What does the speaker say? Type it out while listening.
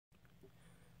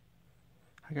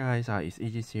Hi guys, it's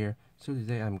Aegis here. So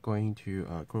today I'm going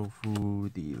to go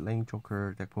through the Lane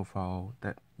Joker deck profile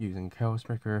that using Chaos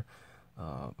Breaker,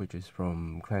 which is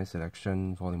from Clan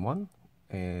Selection Volume 1,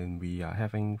 and we are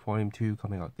having Volume 2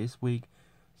 coming out this week.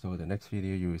 So the next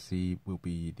video you will see will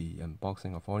be the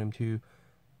unboxing of Volume 2.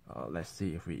 Let's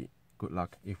see if we, good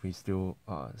luck, if we still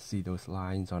see those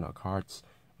lines on our cards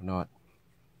or not.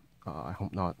 I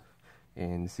hope not.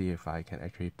 And see if I can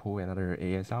actually pull another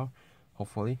ASR,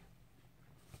 hopefully.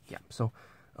 Yeah, so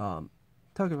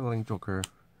target Lane Joker,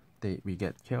 we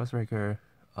get Chaos Breaker.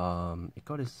 It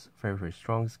got its very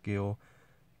strong skill,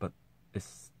 but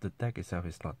the deck itself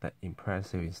is not that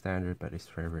impressive in standard, but it's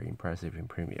very impressive in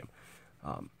premium.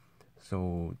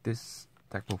 So this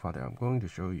deck profile that I'm going to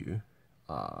show you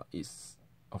is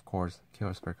of course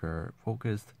Chaos Breaker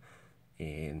focused,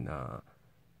 and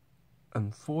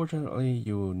unfortunately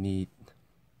you will need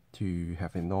to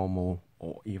have a normal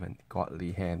or even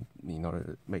godly hand in order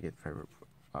to make it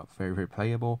very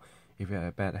playable. If you have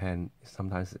a bad hand,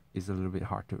 sometimes it's a little bit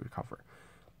hard to recover.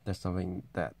 That's something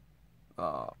that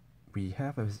we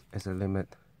have as a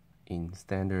limit in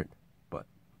standard, but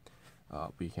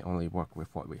we can only work with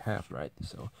what we have, right?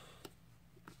 So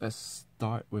let's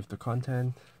start with the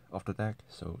content of the deck.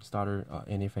 So starter,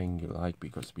 anything you like,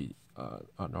 because we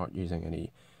are not using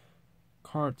any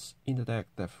cards in the deck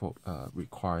that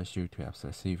requires you to have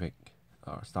specific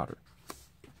starter.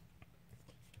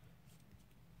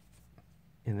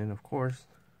 And then of course,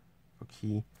 for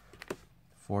key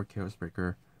for Chaos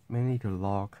Breaker, mainly to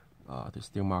lock, to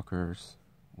steal markers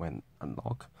when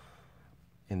unlocked.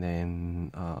 And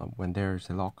then when there's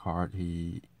a lock card,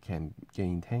 he can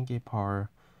gain 10k power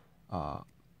on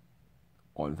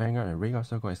Vanguard and Vanguard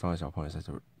Circle as long as your opponent has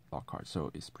a lock card.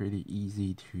 So it's pretty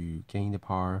easy to gain the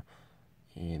power,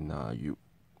 and you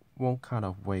won't kind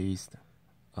of waste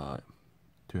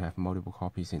to have multiple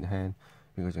copies in hand,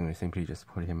 because you're going to simply just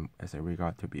put him as a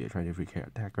regard to be a 23k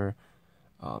attacker.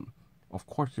 Of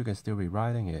course, you can still be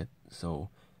riding it so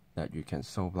that you can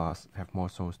Soul Blast, have more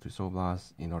souls to Soul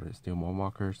Blast in order to steal more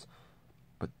markers.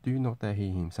 But do note that he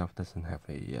himself doesn't have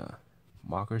a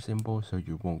marker symbol, so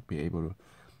you won't be able to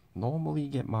normally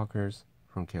get markers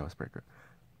from Chaos Breaker.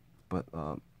 But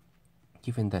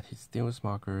given that he steals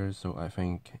markers, so I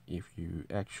think if you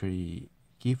actually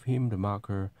give him the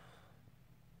marker,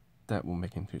 that will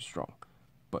make him too strong.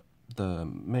 But the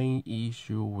main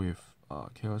issue with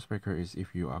Chaos Breaker is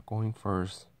if you are going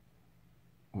first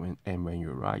when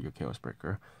you ride your Chaos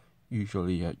Breaker,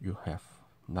 usually you have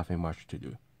nothing much to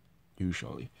do,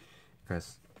 usually,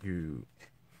 because you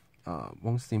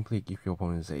won't simply give your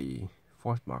opponents a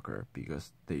force marker,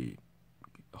 because they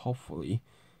hopefully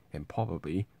and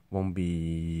probably won't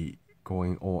be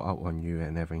going all out on you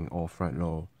and having all front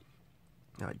row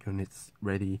units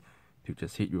ready to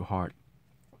just hit you hard.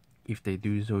 If they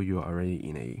do so, you are already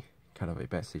in a kind of a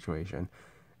bad situation,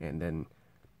 and then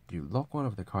you lock one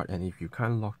of the card, and if you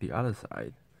can't lock the other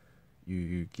side,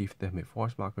 you give them a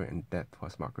force marker, and that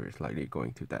force marker is likely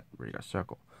going to that regular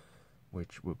circle,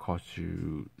 which will cause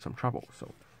you some trouble.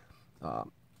 So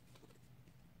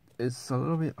it's a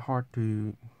little bit hard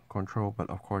to control, but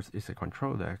of course it's a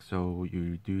control deck, so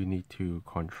you do need to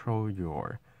control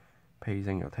your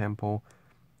pacing, your tempo,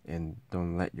 and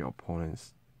don't let your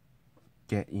opponents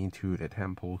get into the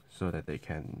tempo so that they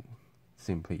can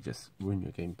simply just ruin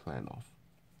your game plan off.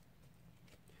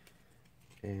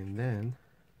 And then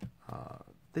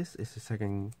this is the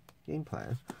second game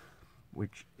plan,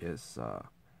 which is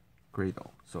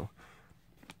Gradle. So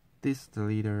this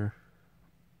deleter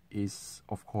is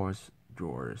of course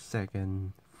your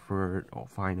second, third, or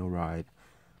final ride,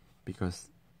 because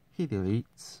he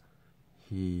deletes,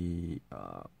 he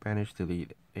banish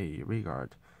delete a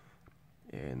regard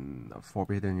and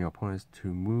forbidden your opponents to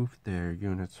move their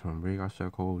units from regard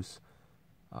circles,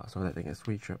 so that they can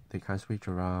switch. They can't switch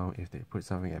around. If they put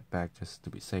something at back just to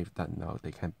be safe, that no,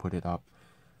 they can't put it up.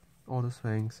 All those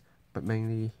things, but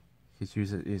mainly his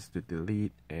use is to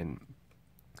delete. And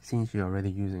since you're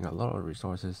already using a lot of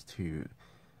resources to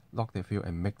lock their field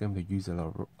and make them to use a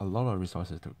lot of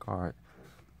resources to guard,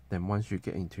 then once you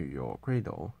get into your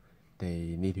Cradle,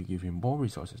 they need to give you more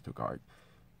resources to guard,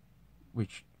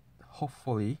 which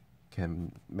hopefully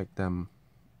can make them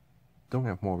don't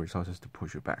have more resources to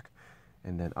push you back.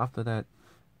 And then after that,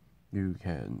 you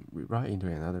can rewrite into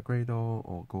another Cradle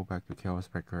or go back to Chaos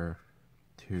Breaker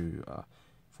to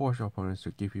force your opponents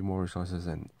to give you more resources,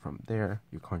 and from there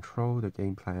you control the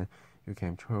game plan, you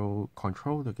can control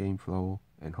the game flow,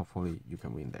 and hopefully you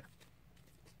can win there.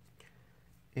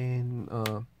 And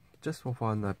just for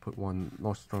fun, I put one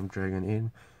Northstorm Dragon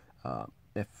in.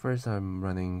 At first I'm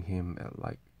running him at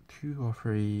like 2 or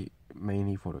 3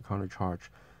 mainly for the counter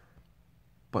charge.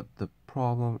 But the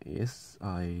problem is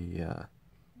I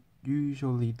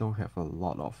usually don't have a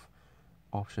lot of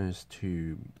options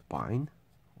to bind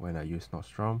when I use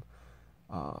Nostrum,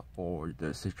 or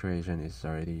the situation is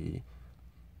already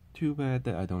too bad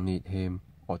that I don't need him,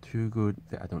 or too good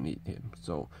that I don't need him.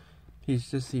 So he's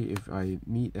just see if I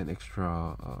need an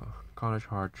extra counter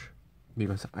charge,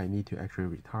 because I need to actually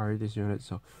retire this unit.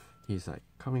 So he's like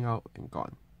coming out and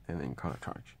gone, and then counter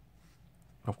charge.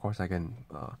 Of course I can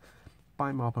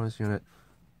bind my opponent's unit,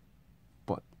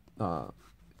 but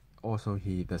also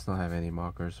he does not have any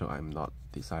markers, so I'm not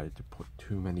decided to put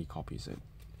too many copies in.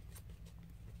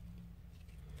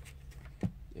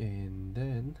 And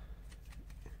then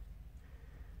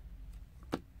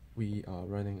we are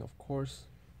running, of course,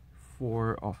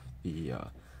 4 of the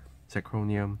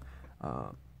Zirconium.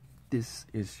 This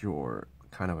is your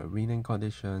kind of a winning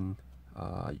condition,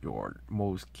 your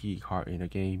most key card in the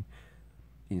game,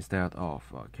 instead of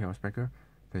Chaos Breaker.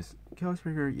 Because Chaos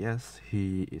Breaker, yes,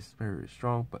 he is very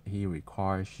strong, but he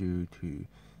requires you to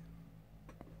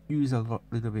use a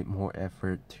little bit more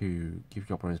effort to give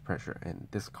your opponents pressure, and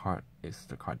this card is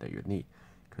the card that you need,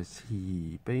 because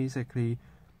he basically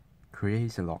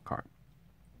creates a lock card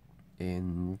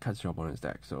and cuts your opponent's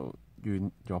deck. So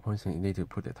your opponents need to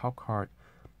put the top card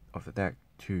of the deck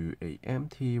to a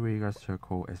empty Vanguard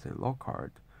circle as a lock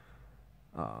card.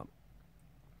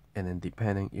 And then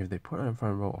depending if they put on the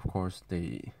front row, of course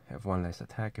they have 1 less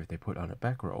attack. If they put on the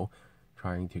back row,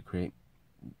 trying to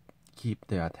keep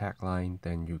the attack line,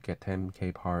 then you get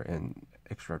 10k power and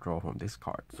extra draw from this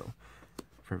card. So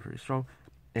very, very strong.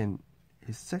 And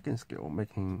his second skill,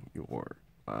 making your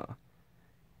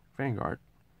Vanguard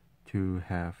to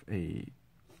have a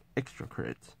extra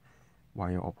crit while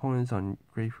your opponents on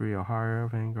grade 3 or higher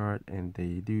Vanguard, and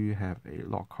they do have a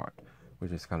lock card,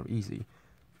 which is kind of easy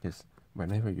because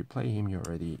whenever you play him, you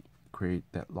already create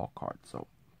that lock card. So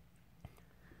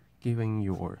giving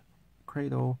your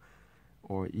Cradle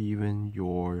or even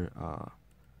your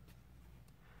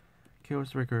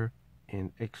Chaos Breaker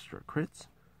and extra crits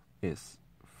is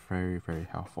very, very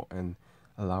helpful, and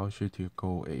allows you to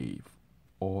go a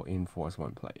all-in Force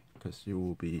 1 play, because you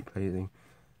will be playing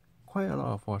quite a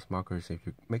lot of force markers if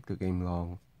you make the game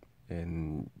long,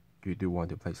 and you do want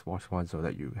to play Force 1 so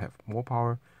that you have more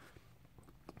power.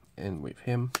 And with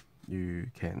him, you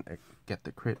can get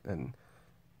the crit and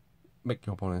make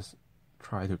your opponents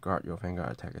try to guard your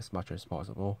Vanguard attack as much as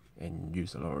possible and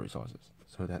use a lot of resources,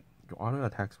 so that your other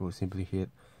attacks will simply hit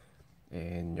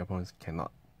and your opponents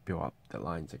cannot build up the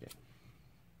lines again.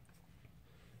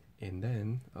 And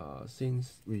then,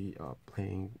 since we are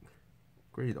playing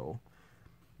Gradle,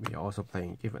 we are also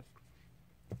playing Given.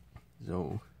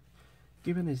 So,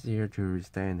 Given is here to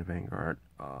stand the Vanguard.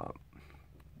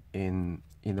 In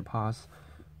the past,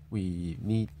 we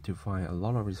need to find a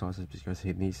lot of resources because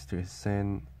he needs to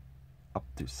send up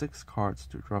to 6 cards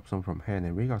to drop some from hand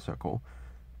and Vanguard circle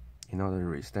in order to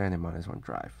withstand a -1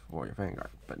 drive for your Vanguard.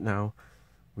 But now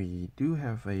we do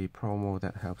have a promo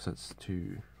that helps us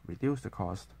to reduce the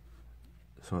cost,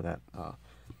 so that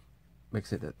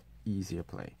makes it an easier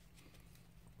play.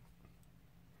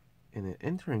 And then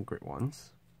entering Grid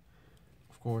 1s,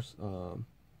 of course,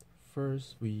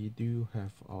 first we do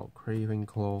have our Craving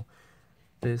Claw.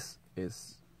 This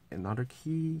is another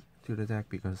key to the deck,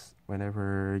 because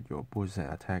whenever your boost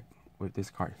and attack with this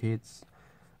card hits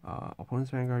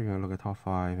opponent's Vanguard, you're going to look at top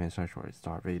 5 and search for a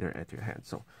Star Vader at your hand.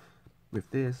 So with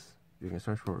this, you can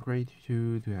search for a grade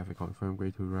 2 to have a confirmed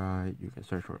grade 2 ride. You can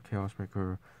search for a Chaos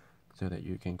Breaker so that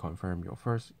you can confirm your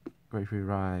first grade 3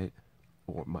 ride,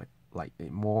 or like a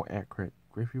more accurate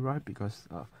grade 3 ride, because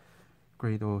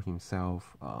Gradle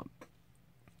himself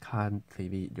can't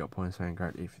delete your opponent's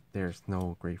Vanguard if there's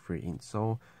no grade 3 in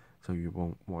soul. So you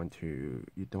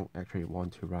don't actually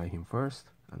want to ride him first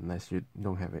unless you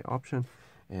don't have an option.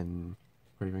 And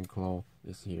Craving Claw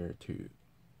is here to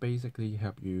basically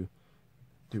help you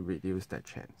to reduce that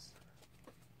chance.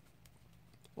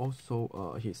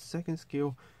 Also, his second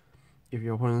skill, if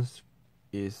your opponent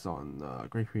is on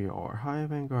grade 3 or higher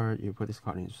Vanguard, you put this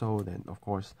card in soul, then of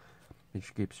course,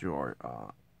 which gives your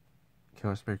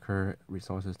Chaos Breaker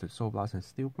resources to Soul Blast and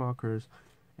Steel markers,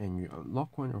 and you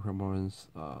unlock one of your opponent's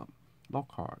lock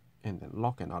card and then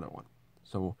lock another one.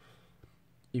 So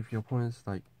if your opponent's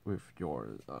like with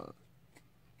your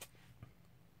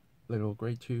little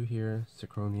grade 2 here,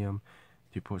 Zirconium,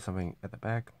 to put something at the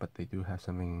back, but they do have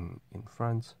something in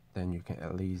front, then you can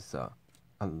at least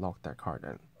unlock that card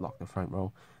and lock the front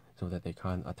row, so that they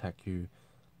can't attack you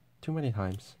too many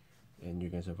times and you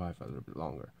can survive a little bit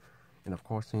longer. And of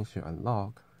course, since you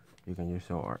unlock, you can use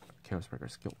your Chaos Breaker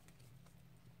skill.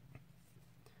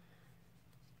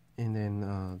 And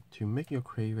then to make your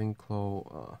craving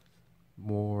claw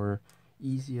more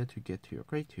easier to get to your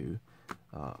grade 2,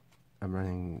 I'm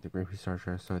running the Great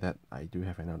Researcher so that I do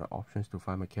have another options to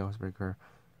find my Chaos Breaker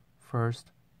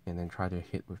first, and then try to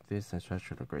hit with this and stretch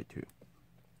to the grade 2.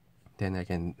 Then I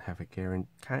can have a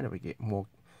kind of a more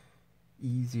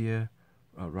easier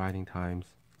riding times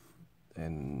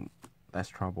and less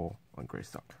trouble on grade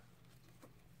stock.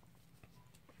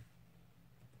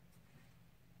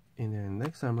 And then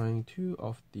next I'm running 2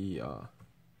 of the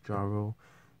gyro.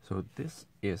 So this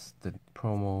is the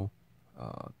promo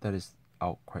that is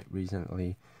out quite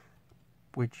recently,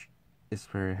 which is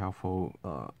very helpful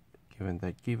given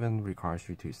that given requires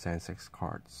you to send 6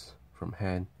 cards from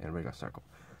hand and regular circle.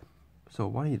 So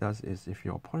what he does is if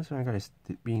your opponent's Vanguard is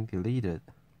being deleted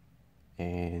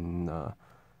and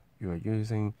you are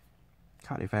using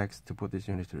card effects to put this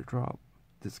unit to the drop,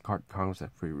 this card counts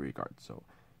at 3 regard. So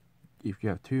if you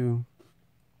have 2,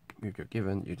 if you're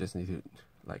given, you just need to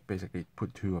like basically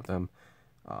put 2 of them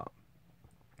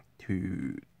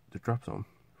to the drop zone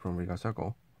from regular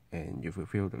circle, and you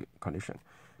fulfill the condition.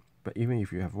 But even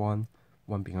if you have 1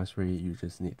 becomes 3, you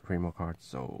just need 3 more cards,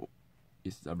 so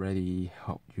it's already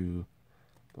help you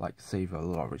like save a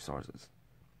lot of resources.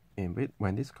 And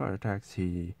when this card attacks,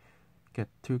 he get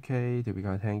 2k to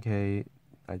become 10k.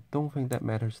 I don't think that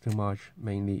matters too much.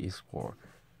 Mainly is for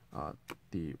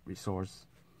the resource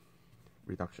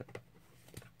reduction.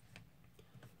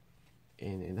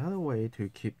 And another way to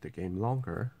keep the game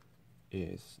longer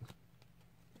is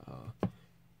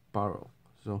borrow.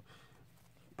 So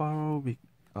borrow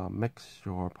makes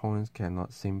your opponents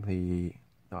cannot simply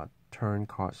turn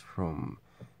cards from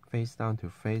face down to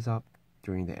face up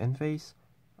during the end phase,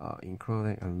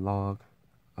 including unlock,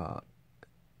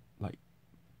 like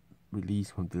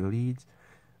release from deletes,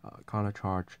 counter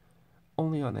charge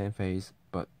only on end phase,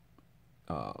 but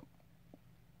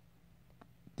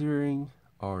during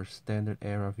our standard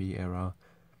era V era,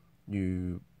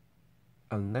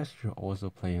 unless you're also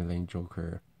playing Lane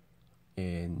Joker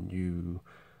and you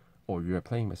are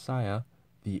playing Messiah,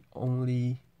 the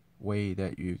only way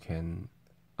that you can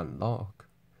unlock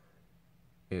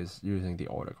is using the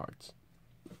order cards.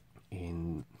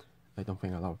 And I don't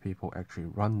think a lot of people actually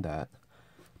run that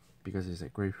because it's a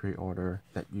grade 3 order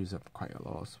that uses up quite a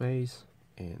lot of space,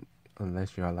 and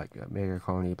unless you are like a Mega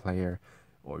Colony player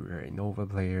or you're a Nova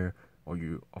player or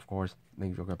you of course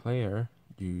Lane Joker player,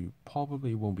 you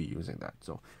probably won't be using that.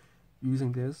 So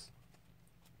using this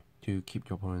to keep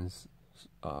your opponent's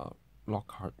lock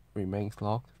card remains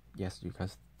locked. Yes, you can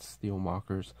steal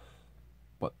markers,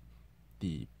 but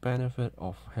the benefit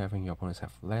of having your opponents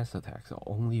have less attacks or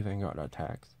only Vanguard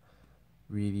attacks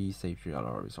really saves you a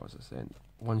lot of resources. And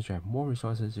once you have more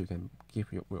resources, you can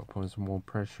give your opponents more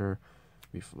pressure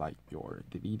with like your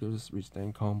deleters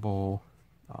withstand combo,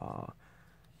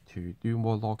 to do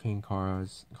more locking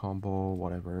cards combo,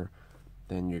 whatever.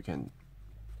 Then you can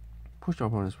push your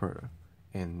opponents further,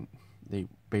 and they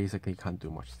basically can't do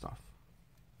much stuff.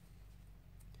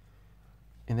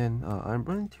 And then I'm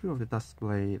running 2 of the Dust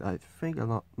Blade. I think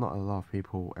not a lot of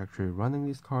people actually running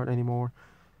this card anymore.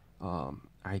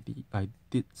 I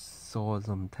did saw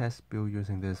some test build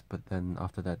using this, but then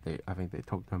after that I think they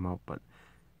took them out. But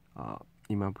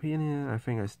in my opinion, I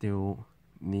think I still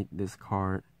need this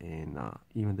card, and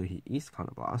even though he is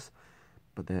counterblast,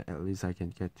 but then at least I can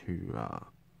get to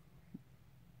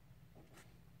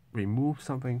remove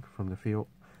something from the field,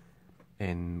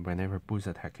 and whenever boost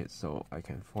attack hits, so I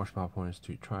can force my opponents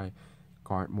to try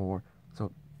guard more.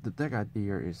 So the deck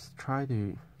idea is try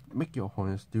to make your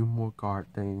opponents do more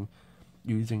guarding,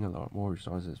 using a lot more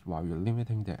resources while you're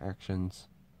limiting their actions,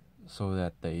 so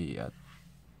that they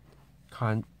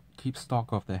can't keep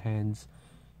stock of their hands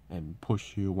and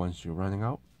push you once you're running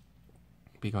out.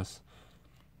 Because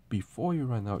before you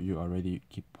run out, you already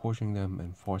keep pushing them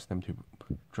and force them to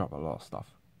drop a lot of stuff.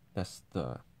 That's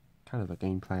the kind of the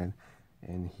game plan.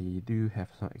 And he do have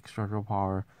some extra draw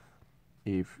power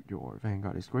if your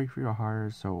Vanguard is grade 3 or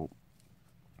higher. So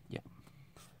yeah,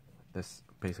 that's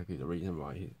basically the reason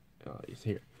why he is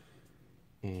here.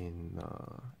 And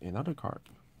another card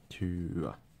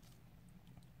to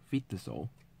feed the soul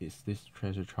is this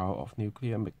Treasure Trove of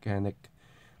Nuclear Magnetic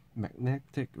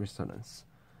Resonance.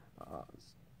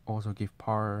 Also give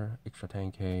power, extra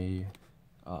 10k.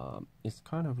 It's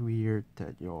kind of weird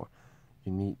that you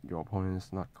need your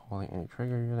opponents not calling any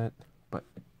trigger unit, but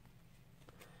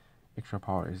extra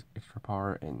power is extra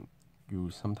power, and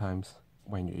you sometimes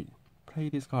when you play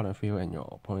this card on field and your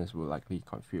opponents will likely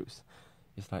confuse.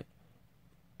 It's like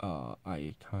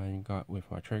I can't guard with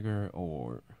my trigger,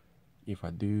 or if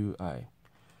I do, I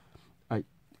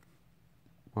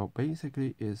Well,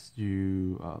 basically is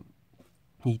you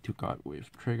need to guard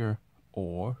with trigger,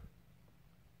 or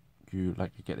you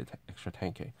like to get an extra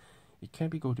 10k. It can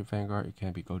be go to Vanguard, it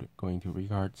can be going to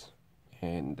regards,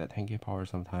 and that 10k power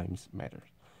sometimes matters.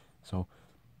 So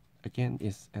again,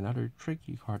 it's another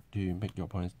tricky card to make your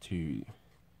opponents to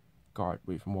guard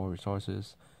with more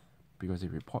resources, because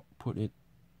if you put it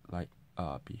like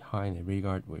behind a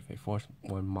regard with a force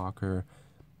 1 marker,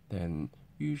 then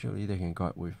usually they can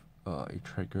guard with a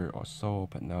trigger or so,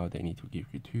 but now they need to give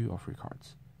you 2 or 3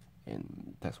 cards,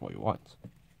 and that's what you want.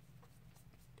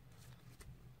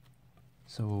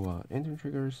 So entering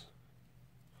triggers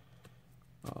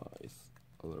is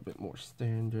a little bit more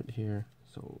standard here.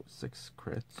 So 6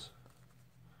 crits,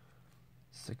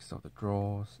 6 of the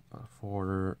draws,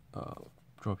 4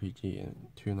 draw PG and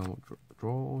 2 normal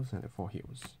draws, and 4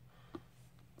 heals.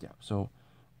 Yeah, so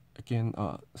again,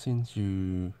 since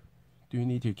you do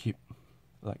need to keep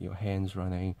like your hands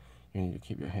running, you need to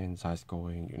keep your hand size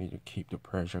going, you need to keep the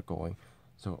pressure going,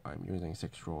 so I'm using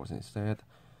 6 draws instead.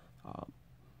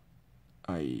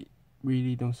 I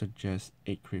really don't suggest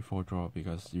 8 crit 4 draw,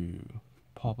 because you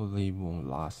probably won't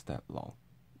last that long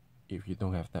if you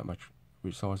don't have that much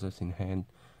resources in hand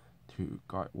to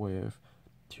guard with,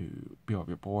 to build up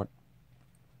your board,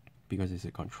 because it's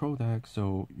a control deck,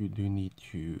 so you do need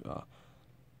to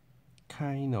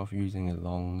kind of using a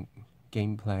long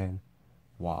game plan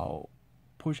while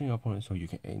pushing your opponent so you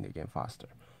can end the game faster.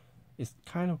 It's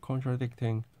kind of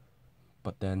contradicting,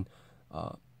 but then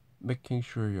making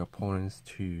sure your opponents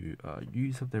to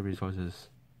use up their resources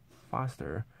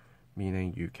faster,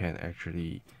 meaning you can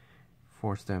actually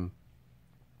force them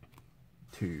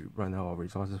to run out of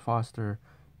resources faster,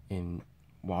 and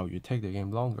while you take the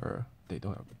game longer, they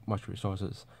don't have much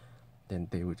resources, then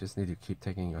they will just need to keep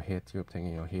taking your hit,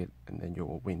 and then you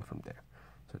will win from there.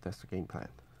 So that's the game plan.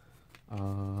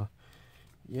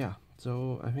 Yeah,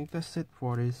 so I think that's it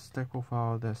for this deck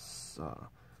profile. That's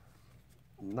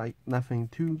like nothing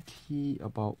too key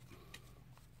about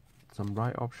some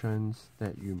right options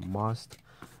that you must,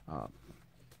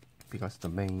 because the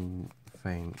main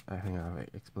thing I think I've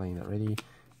explained already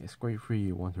is grade 3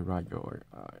 you want to ride your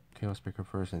Chaos Breaker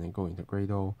first and then go into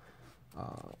Grado.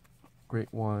 Grade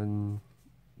 1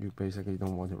 you basically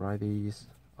don't want to ride these,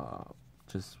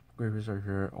 just Grave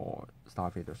Researcher or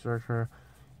Starfader Searcher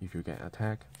if you get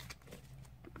attack.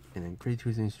 And then grade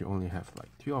 2, since you only have like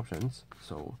 2 options,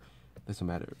 so doesn't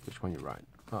matter which one you ride.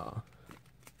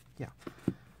 Yeah,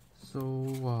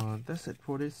 so that's it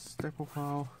for this deck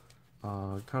profile.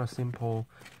 Kind of simple,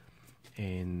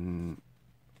 and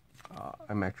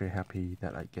I'm actually happy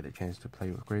that I get a chance to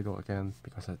play with Grado again,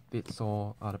 because I did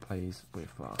saw other plays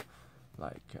with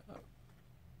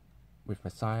with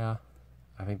Messiah.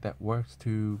 I think that works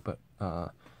too, but I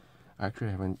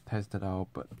actually haven't tested out,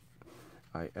 but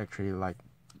I actually like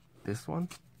this one.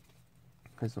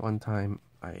 Because one time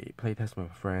I play test with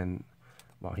a friend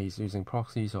while he's using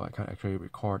proxy, so I can't actually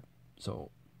record, so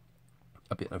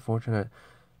a bit unfortunate.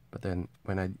 But then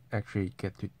when I actually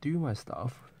get to do my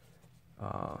stuff,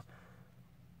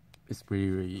 it's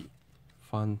really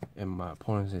fun, and my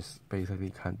opponents is basically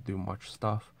can't do much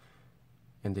stuff,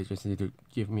 and they just need to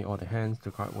give me all the hands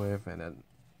to card with, and then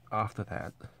after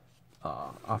that,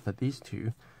 after these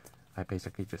 2, I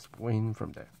basically just win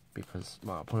from there, because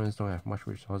my opponents don't have much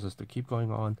resources to keep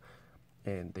going on,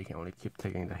 and they can only keep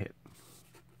taking the hit.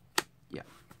 Yeah,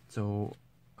 so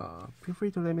feel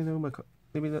free to let me know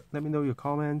let me know your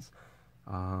comments.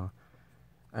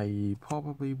 I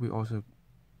probably will also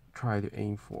try to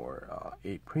aim for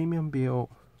a premium build,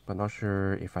 but not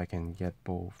sure if I can get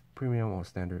both premium or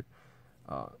standard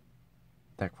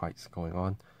deck fights going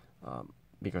on,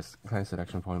 because Clan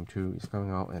Selection Volume 2 is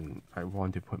coming out, and I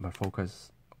want to put my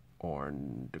focus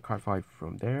on the card fight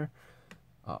from there,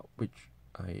 which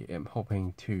I am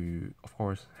hoping to, of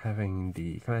course, having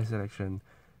the Clan Selection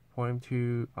Volume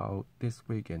 2 out this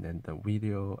week, and then the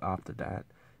video after that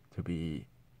to be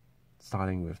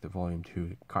starting with the Volume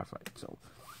 2 card fight. So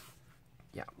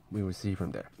yeah, we will see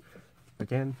from there.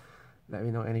 Again, let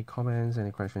me know any comments,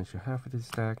 any questions you have for this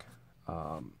deck,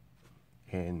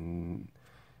 and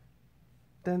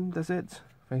then that's it.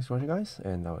 Thanks for watching, guys,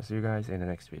 and I will see you guys in the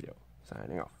next video.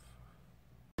 Signing off.